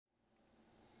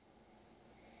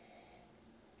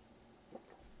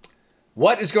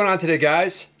What is going on today,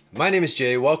 guys? My name is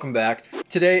Jay. Welcome back.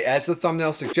 Today, as the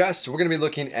thumbnail suggests, we're going to be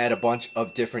looking at a bunch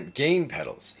of different gain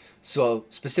pedals. So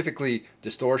specifically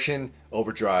distortion,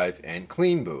 overdrive, and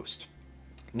clean boost.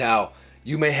 Now,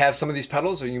 you may have some of these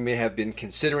pedals or you may have been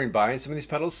considering buying some of these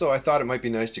pedals, so I thought it might be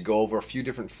nice to go over a few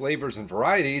different flavors and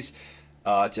varieties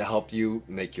to help you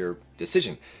make your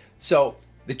decision. So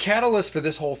the catalyst for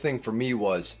this whole thing for me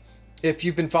was, if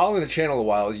you've been following the channel a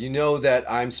while, you know that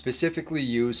I'm specifically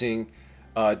using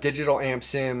digital amp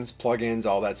sims, plugins,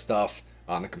 all that stuff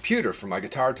on the computer for my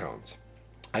guitar tones.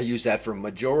 I use that for a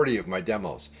majority of my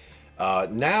demos.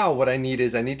 Now what I need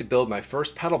is I need to build my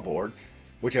first pedal board,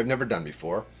 which I've never done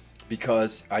before,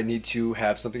 because I need to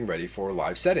have something ready for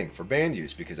live setting, for band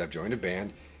use, because I've joined a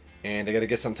band and I got to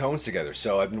get some tones together.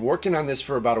 So I've been working on this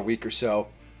for about a week or so,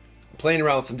 playing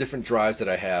around with some different drives that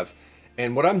I have.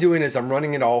 And what I'm doing is I'm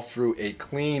running it all through a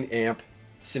clean amp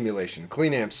simulation,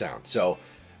 clean amp sound. So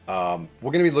we're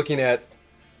going to be looking at,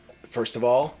 first of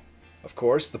all, of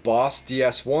course, the Boss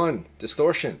DS1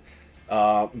 Distortion.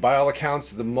 By all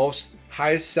accounts, the most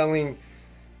highest selling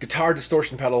guitar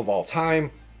distortion pedal of all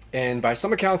time. And by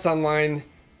some accounts online,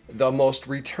 the most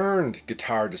returned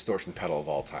guitar distortion pedal of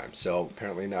all time. So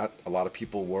apparently not a lot of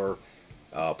people were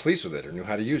pleased with it or knew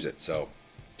how to use it. So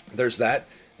there's that.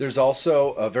 There's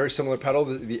also a very similar pedal,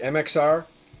 the MXR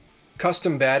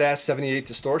Custom Badass 78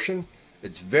 Distortion.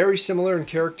 It's very similar in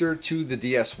character to the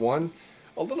DS1,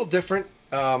 a little different.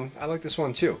 I like this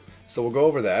one too. So we'll go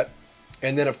over that.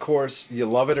 And then of course, you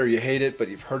love it or you hate it, but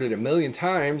you've heard it a million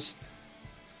times,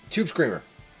 Tubescreamer.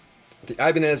 The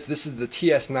Ibanez, this is the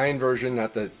TS9 version,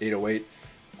 not the 808.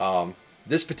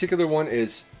 This particular one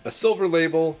is a silver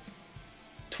label,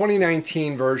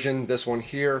 2019 version, this one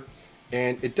here.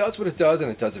 And it does what it does,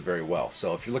 and it does it very well.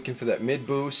 So if you're looking for that mid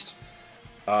boost,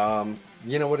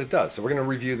 you know what it does. So we're going to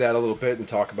review that a little bit and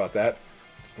talk about that.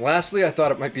 Lastly, I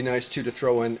thought it might be nice too to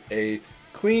throw in a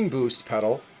clean boost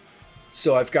pedal.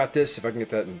 So I've got this, if I can get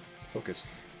that in focus,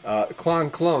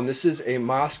 Klon. This is a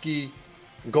Mosky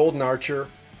Golden Archer.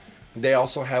 They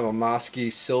also have a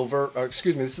Mosky Silver,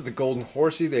 excuse me, this is the Golden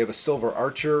Horsie. They have a Silver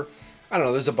Archer. I don't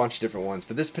know, there's a bunch of different ones,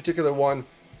 but this particular one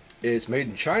is made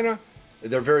in China.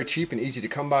 They're very cheap and easy to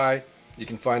come by. You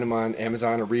can find them on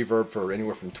Amazon or Reverb for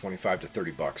anywhere from 25 to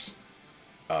 30 bucks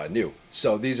new.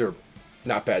 So these are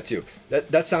not bad too.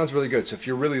 That sounds really good. So if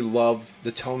you really love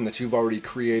the tone that you've already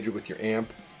created with your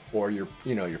amp or your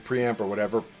your preamp or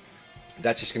whatever,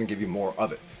 that's just going to give you more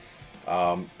of it.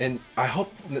 And I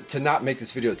hope to not make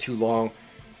this video too long.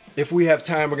 If we have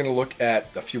time, we're going to look at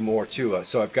a few more too.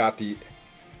 So I've got the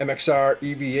MXR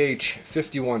EVH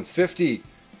 5150.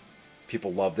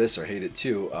 People love this or hate it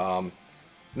too.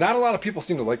 Not a lot of people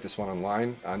seem to like this one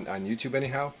online, on YouTube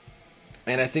anyhow.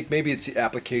 And I think maybe it's the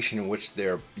application in which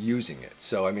they're using it.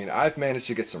 So, I mean, I've managed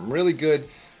to get some really good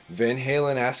Van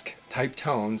Halen-esque type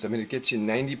tones. I mean, it gets you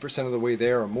 90% of the way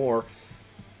there or more.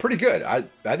 Pretty good. I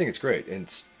think it's great.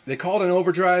 And they call it an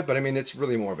overdrive, but I mean, it's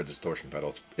really more of a distortion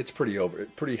pedal. It's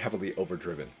pretty heavily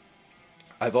overdriven.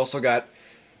 I've also got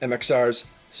MXR's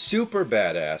super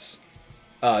badass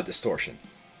distortion.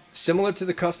 Similar to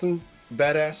the custom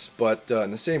badass, but in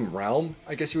the same realm,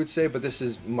 I guess you would say, but this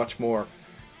is much more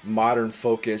modern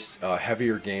focused,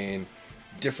 heavier gain,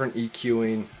 different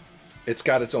EQing. It's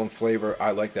got its own flavor.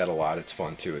 I like that a lot. It's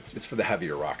fun too. It's for the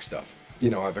heavier rock stuff.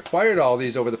 You know, I've acquired all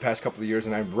these over the past couple of years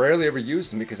and I rarely ever use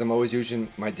them because I'm always using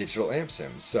my digital amp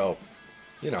sims. So,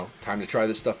 you know, time to try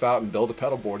this stuff out and build a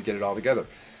pedal board, get it all together.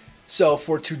 So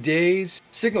for today's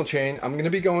signal chain, I'm going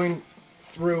to be going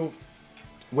through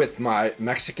with my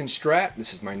Mexican Strat.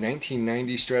 This is my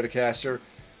 1990 Stratocaster.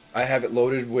 I have it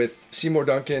loaded with Seymour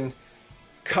Duncan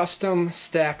Custom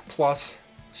Stack Plus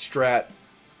Strat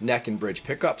neck and bridge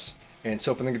pickups. And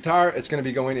so for the guitar, it's going to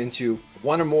be going into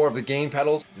one or more of the gain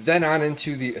pedals, then on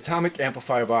into the Atomic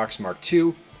Ampli-Firebox Mk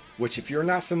II, which if you're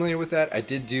not familiar with that, I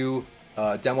did do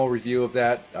a demo review of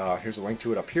that. Here's a link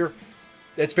to it up here.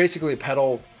 It's basically a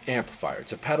pedal amplifier.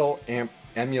 It's a pedal amp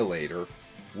emulator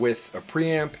with a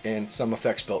preamp and some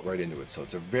effects built right into it. So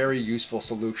it's a very useful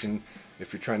solution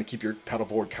if you're trying to keep your pedal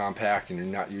board compact and you're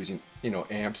not using,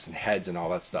 amps and heads and all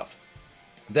that stuff.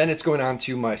 Then it's going on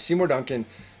to my Seymour Duncan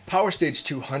Powerstage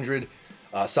 200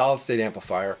 solid state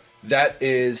amplifier. That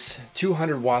is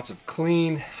 200 watts of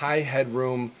clean, high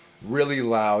headroom, really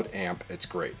loud amp. It's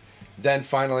great. Then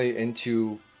finally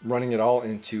into running it all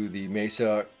into the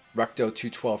Mesa Recto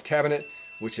 212 cabinet,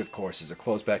 which of course is a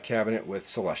closed back cabinet with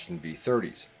Celestion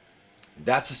V30s.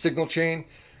 That's a signal chain.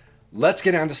 Let's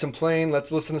get on to some playing.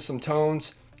 Let's listen to some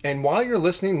tones. And while you're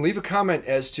listening, leave a comment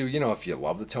as to, if you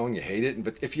love the tone, you hate it.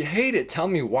 But if you hate it, tell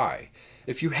me why.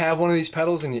 If you have one of these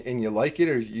pedals and you like it,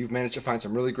 or you've managed to find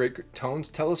some really great tones,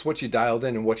 tell us what you dialed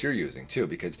in and what you're using too,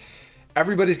 because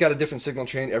everybody's got a different signal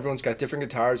chain. Everyone's got different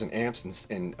guitars and amps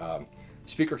and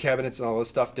speaker cabinets and all this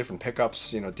stuff, different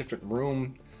pickups, you know, different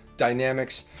room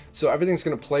dynamics. So everything's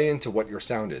going to play into what your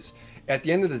sound is. At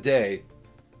the end of the day,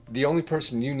 the only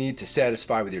person you need to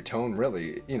satisfy with your tone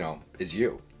really, you know, is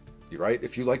you. Right?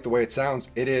 If you like the way it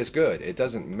sounds, it is good. It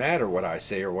doesn't matter what I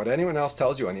say or what anyone else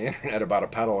tells you on the internet about a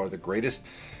pedal or the greatest,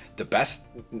 the best,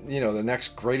 you know, the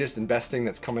next greatest and best thing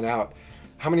that's coming out.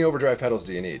 How many overdrive pedals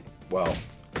do you need? Well,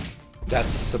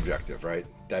 that's subjective, right?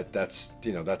 That's,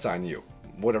 you know, that's on you.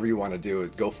 Whatever you want to do,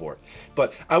 go for it.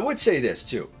 But I would say this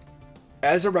too,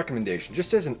 as a recommendation,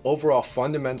 just as an overall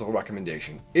fundamental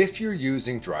recommendation, if you're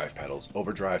using drive pedals,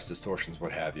 overdrives, distortions,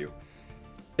 what have you,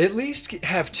 at least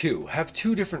have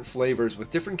two different flavors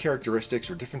with different characteristics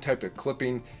or different type of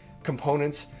clipping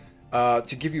components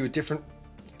to give you a different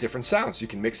sounds. You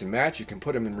can mix and match. You can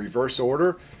put them in reverse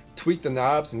order, tweak the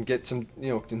knobs, and get some, you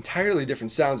know, entirely different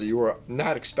sounds that you were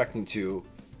not expecting to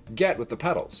get with the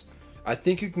pedals. I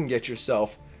think you can get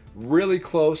yourself really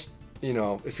close, you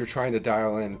know, if you're trying to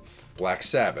dial in Black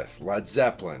Sabbath, Led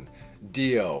Zeppelin,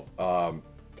 Dio,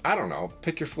 I don't know,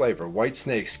 pick your flavor,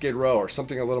 Whitesnake, Skid Row, or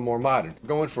something a little more modern. I'm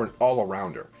going for an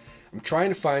all-arounder. I'm trying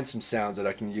to find some sounds that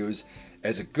I can use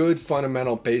as a good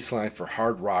fundamental bass line for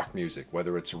hard rock music,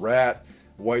 whether it's Rat,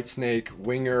 Whitesnake,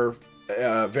 Winger,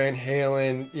 Van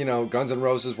Halen, you know, Guns N'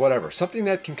 Roses, whatever. Something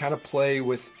that can kind of play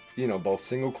with, you know, both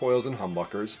single coils and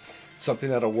humbuckers.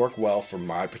 Something that'll work well for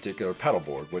my particular pedal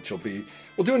board, which will be,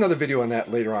 we'll do another video on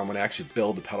that later on when I actually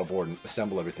build the pedal board and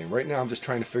assemble everything. Right now I'm just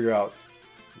trying to figure out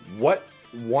what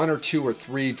 1 or 2 or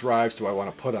 3 drives do I want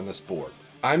to put on this board.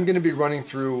 I'm going to be running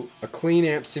through a clean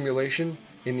amp simulation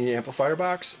in the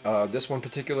Ampli-Firebox. This one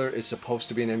particular is supposed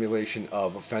to be an emulation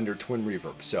of a Fender Twin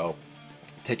Reverb, so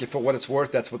take it for what it's worth.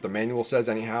 That's what the manual says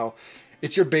anyhow.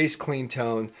 It's your bass clean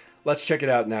tone. Let's check it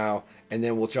out now, and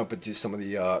then we'll jump into some of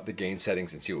the gain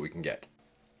settings and see what we can get.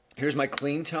 Here's my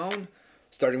clean tone,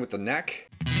 starting with the neck.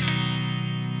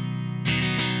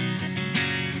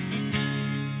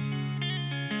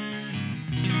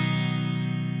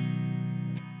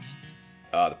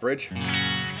 The bridge.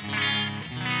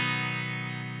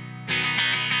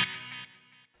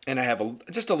 And I have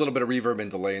just a little bit of reverb and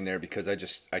delay in there because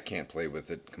I can't play with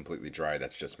it completely dry.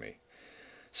 That's just me.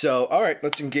 So, all right,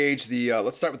 let's engage the,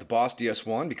 let's start with the Boss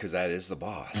DS1 because that is the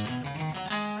boss.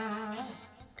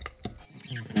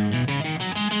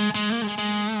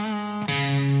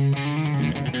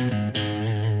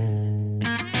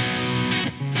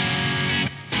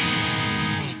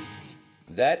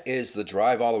 That is the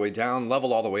drive all the way down,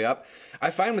 level all the way up. I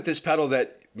find with this pedal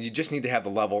that you just need to have the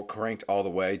level cranked all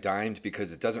the way, dimed,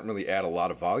 because it doesn't really add a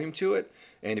lot of volume to it.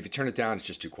 And if you turn it down, it's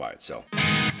just too quiet, so.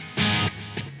 I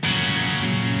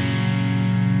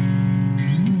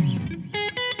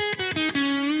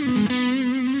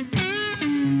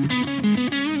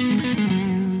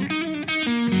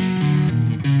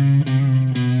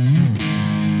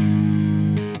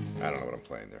don't know what I'm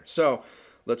playing there. So,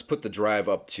 let's put the drive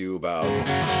up to about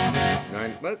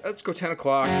 9. Let's go 10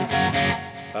 o'clock.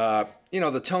 You know,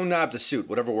 the tone knob to suit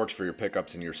whatever works for your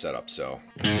pickups and your setup, so.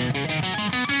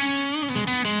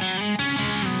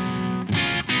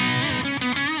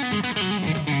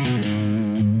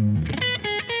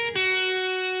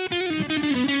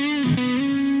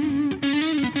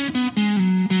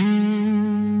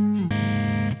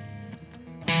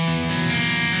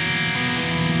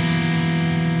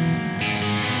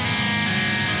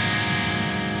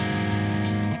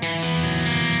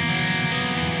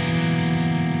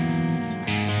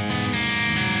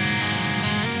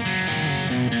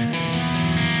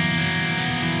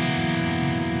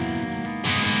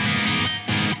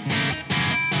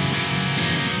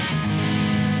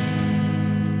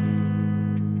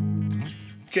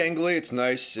 Jangly, it's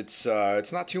nice. It's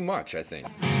not too much, I think.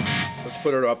 Let's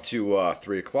put it up to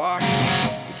 3 o'clock.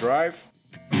 The drive.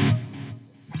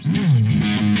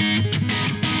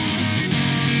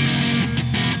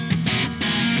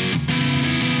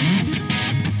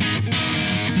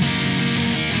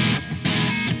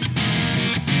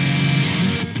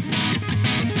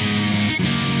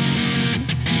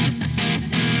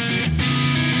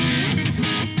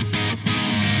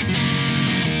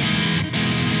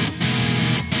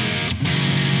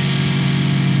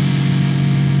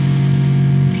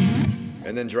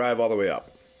 And then drive all the way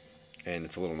up. And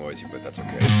it's a little noisy, but that's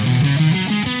okay.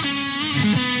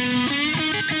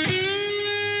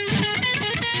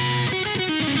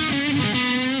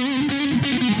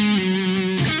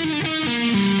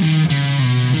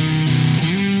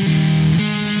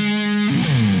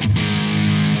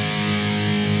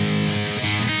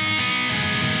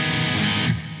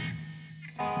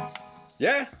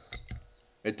 Yeah,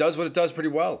 it does what it does pretty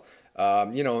well.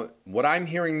 You know, what I'm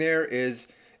hearing there is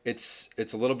it's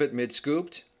a little bit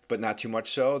mid-scooped, but not too much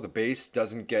so. The bass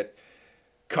doesn't get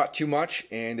cut too much,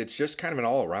 and it's just kind of an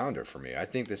all-arounder for me. I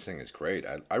think this thing is great.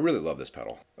 I really love this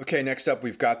pedal. Okay, next up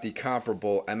we've got the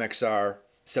comparable MXR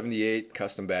 78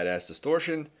 Custom Badass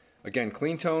Distortion. Again,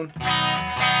 clean tone.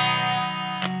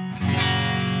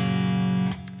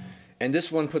 And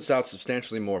this one puts out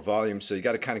substantially more volume, so you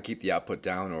got to kind of keep the output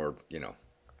down, or, you know,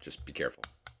 just be careful.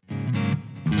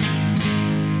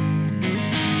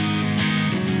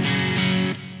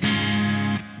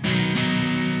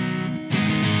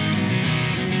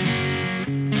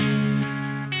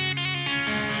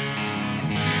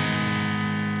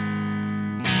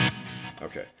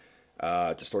 Okay,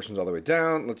 distortion's all the way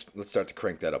down. Let's start to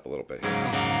crank that up a little bit here.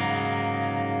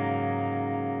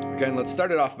 Again, let's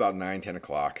start it off about 9, 10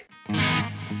 o'clock.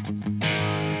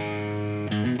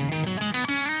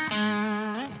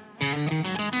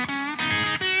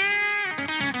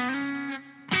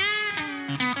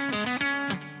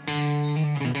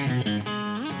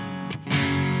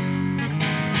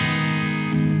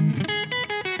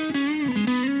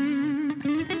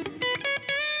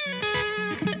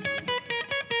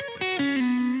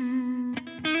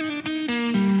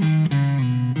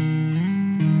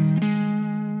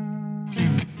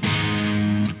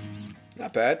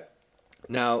 Not bad.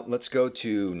 Now let's go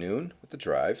to noon with the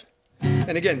drive.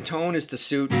 And again, tone is to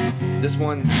suit this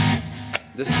one.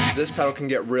 This pedal can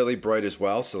get really bright as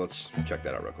well, so let's check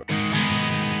that out real quick.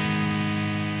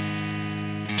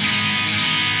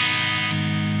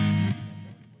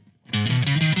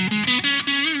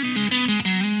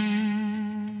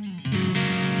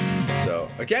 So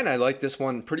again, I like this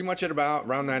one pretty much at about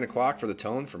around 9 o'clock for the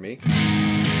tone for me.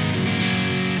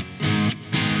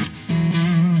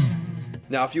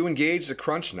 Now, if you engage the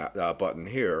crunch button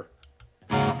here,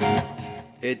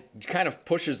 it kind of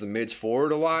pushes the mids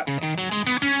forward a lot.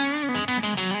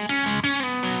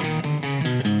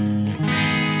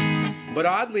 But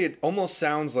oddly, it almost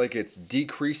sounds like it's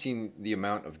decreasing the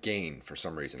amount of gain for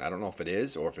some reason. I don't know if it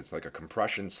is, or if it's like a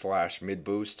compression / mid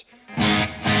boost.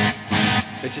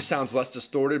 It just sounds less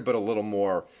distorted, but a little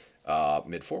more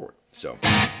mid forward. So,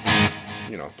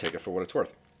 you know, take it for what it's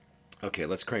worth. Okay,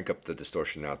 let's crank up the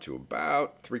distortion now to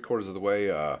about 3/4 of the way,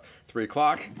 3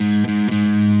 o'clock.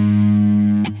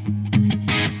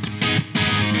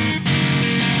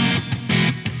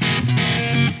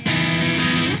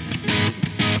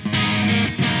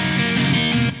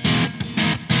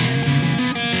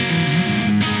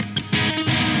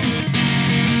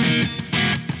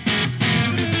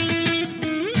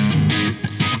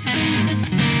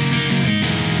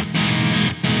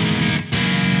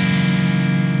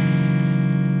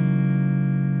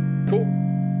 Cool.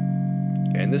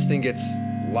 And this thing gets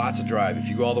lots of drive. If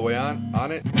you go all the way on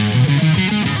it.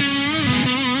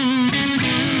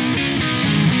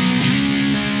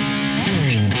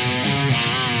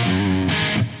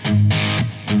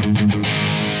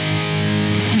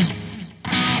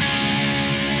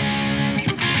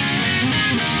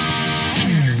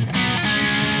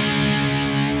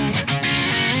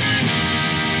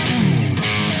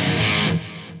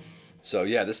 So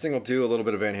yeah, this thing will do a little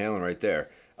bit of Van Halen right there.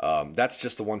 That's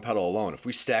just the one pedal alone. If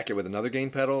we stack it with another gain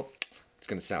pedal, it's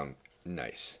going to sound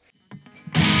nice.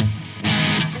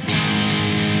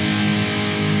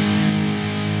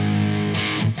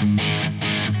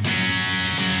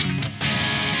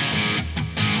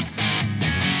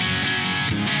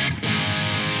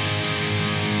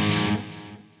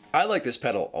 I like this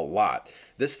pedal a lot.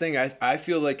 This thing, I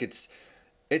feel like it's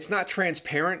not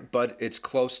transparent, but it's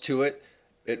close to it.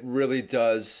 It really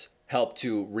does help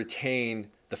to retain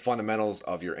the fundamentals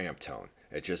of your amp tone.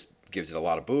 It just gives it a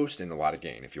lot of boost and a lot of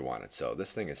gain if you want it. So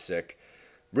this thing is sick.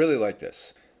 Really like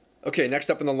this. Okay, next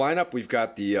up in the lineup, we've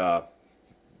got the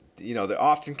you know, the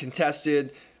often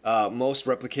contested, most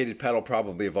replicated pedal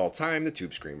probably of all time, the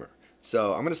Tubescreamer.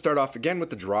 So I'm going to start off again with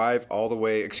the drive all the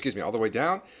way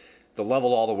down, the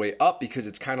level all the way up, because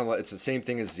it's kind of like, it's the same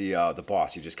thing as the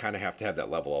Boss. You just kind of have to have that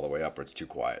level all the way up or it's too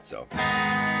quiet. So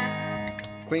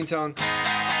clean tone.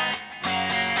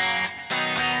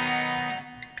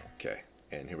 Okay,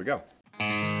 and here we go.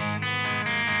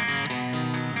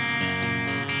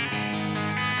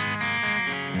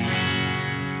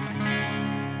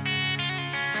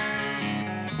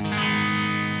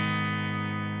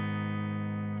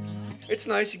 It's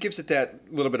nice. It gives it that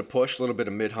little bit of push, a little bit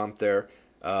of mid hump there.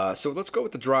 So let's go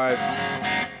with the drive.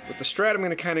 With the Strat, I'm going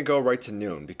to kind of go right to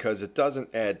noon because it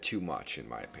doesn't add too much, in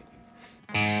my opinion.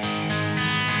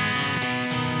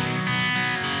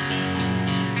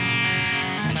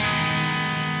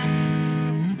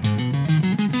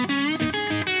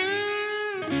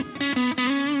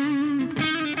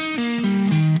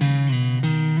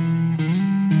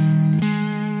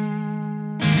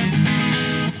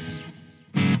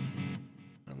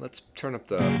 let's turn up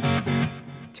the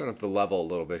level a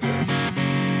little bit here.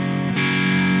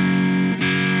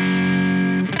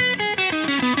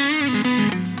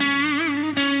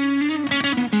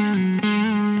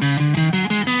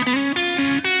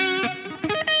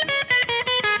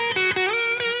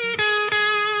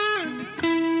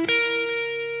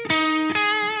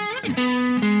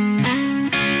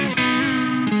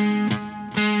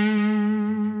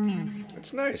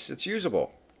 It's nice. It's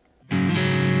usable.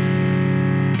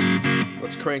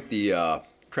 Let's crank the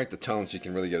tone so you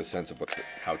can really get a sense of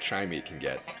how chimey it can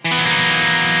get.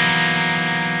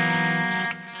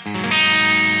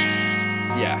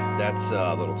 Yeah, that's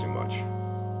a little too much.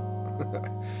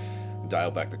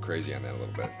 Dial back the crazy on that a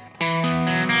little bit.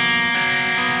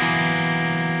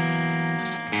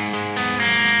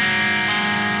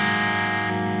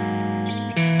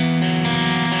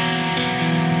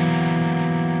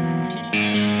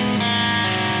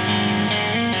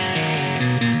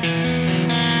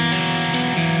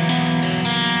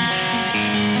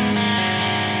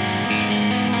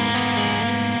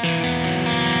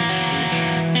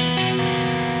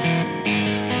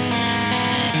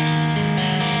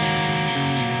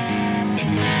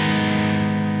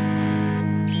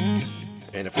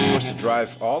 And if we push the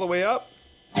drive all the way up,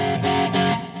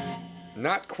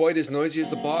 not quite as noisy as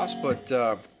the Boss, but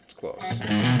it's close.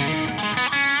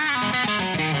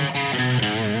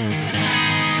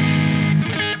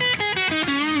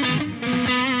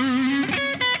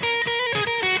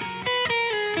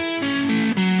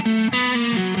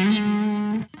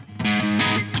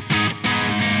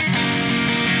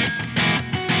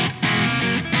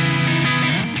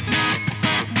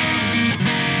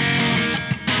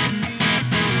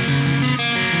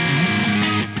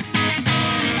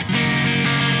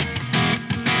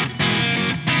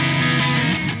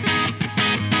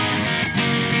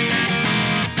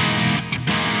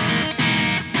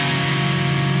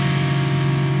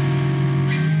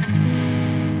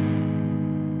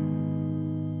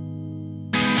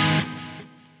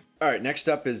 All right, next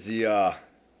up is the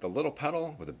little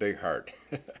pedal with a big heart.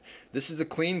 This is the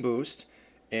clean boost,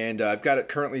 and I've got it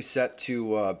currently set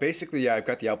to basically, I've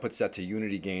got the output set to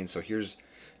unity gain. So here's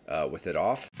with it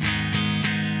off.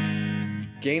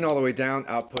 Gain all the way down.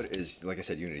 Output is, like I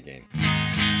said, unity gain.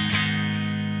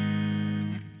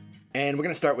 And we're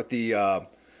gonna start with the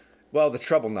well, the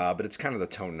treble knob, but it's kind of the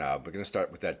tone knob. We're gonna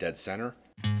start with that dead center.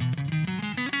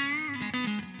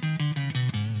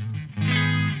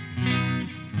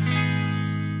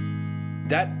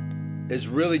 That is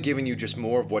really giving you just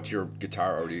more of what your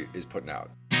guitar already is putting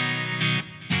out.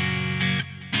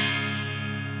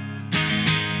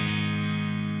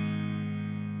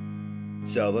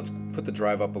 So let's put the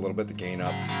drive up a little bit, the gain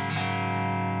up.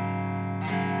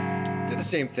 Did the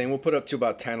same thing. We'll put it up to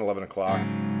about 10, 11 o'clock.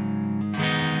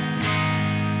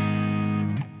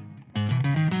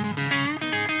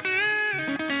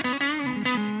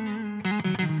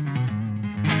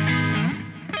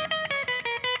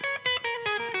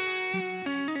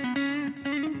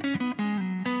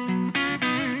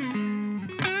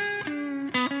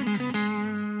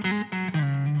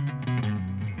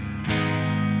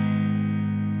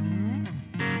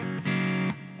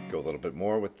 Go a little bit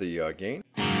more with the gain.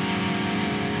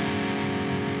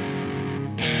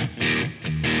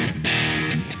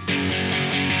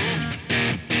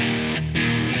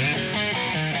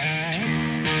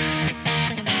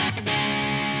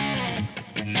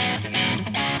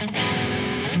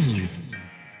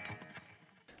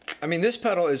 I mean, this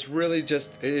pedal is really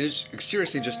just, it is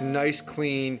seriously just nice,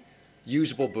 clean,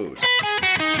 usable boost.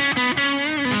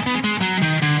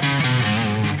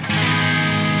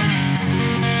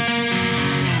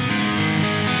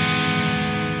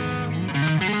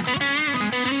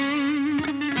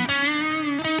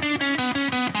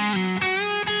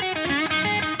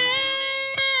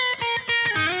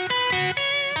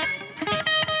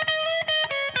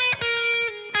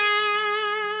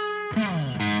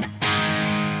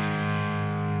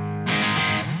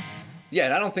 Yeah,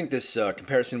 and I don't think this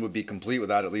comparison would be complete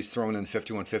without at least throwing in the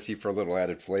 5150 for a little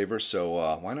added flavor,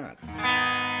 so why not?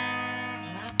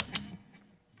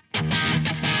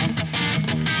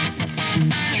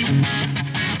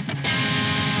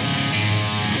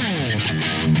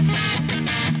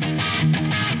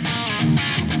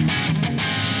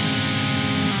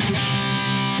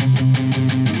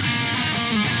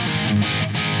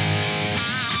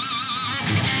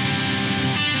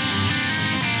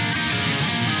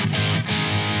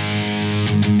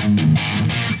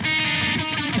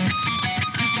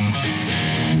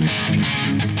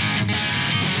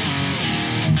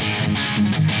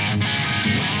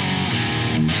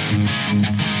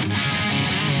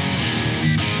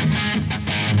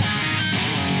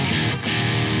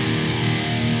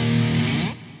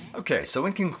 Okay, so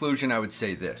in conclusion, I would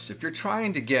say this. If you're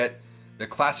trying to get the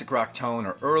classic rock tone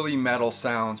or early metal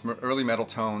sounds, early metal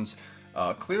tones,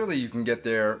 clearly you can get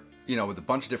there, you know, with a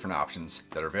bunch of different options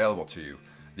that are available to you.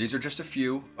 These are just a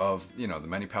few of, you know, the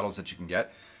many pedals that you can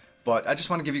get. But I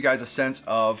just want to give you guys a sense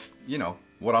of, you know,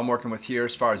 what I'm working with here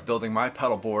as far as building my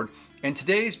pedal board. And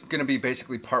today's going to be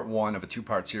basically part one of a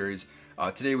two-part series.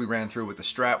 Today we ran through with the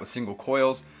Strat with single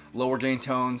coils, lower gain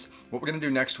tones. What we're going to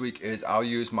do next week is I'll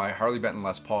use my Harley Benton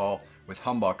Les Paul with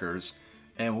humbuckers,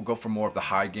 and we'll go for more of the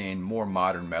high gain, more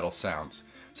modern metal sounds.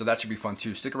 So that should be fun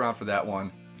too. Stick around for that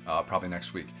one, probably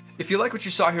next week. If you like what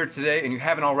you saw here today and you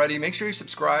haven't already, make sure you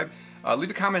subscribe. Leave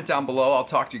a comment down below. I'll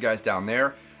talk to you guys down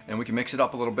there and we can mix it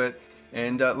up a little bit.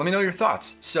 And let me know your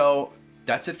thoughts. So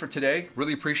that's it for today.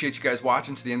 Really appreciate you guys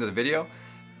watching to the end of the video.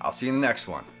 I'll see you in the next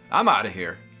one. I'm out of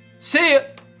here. See ya!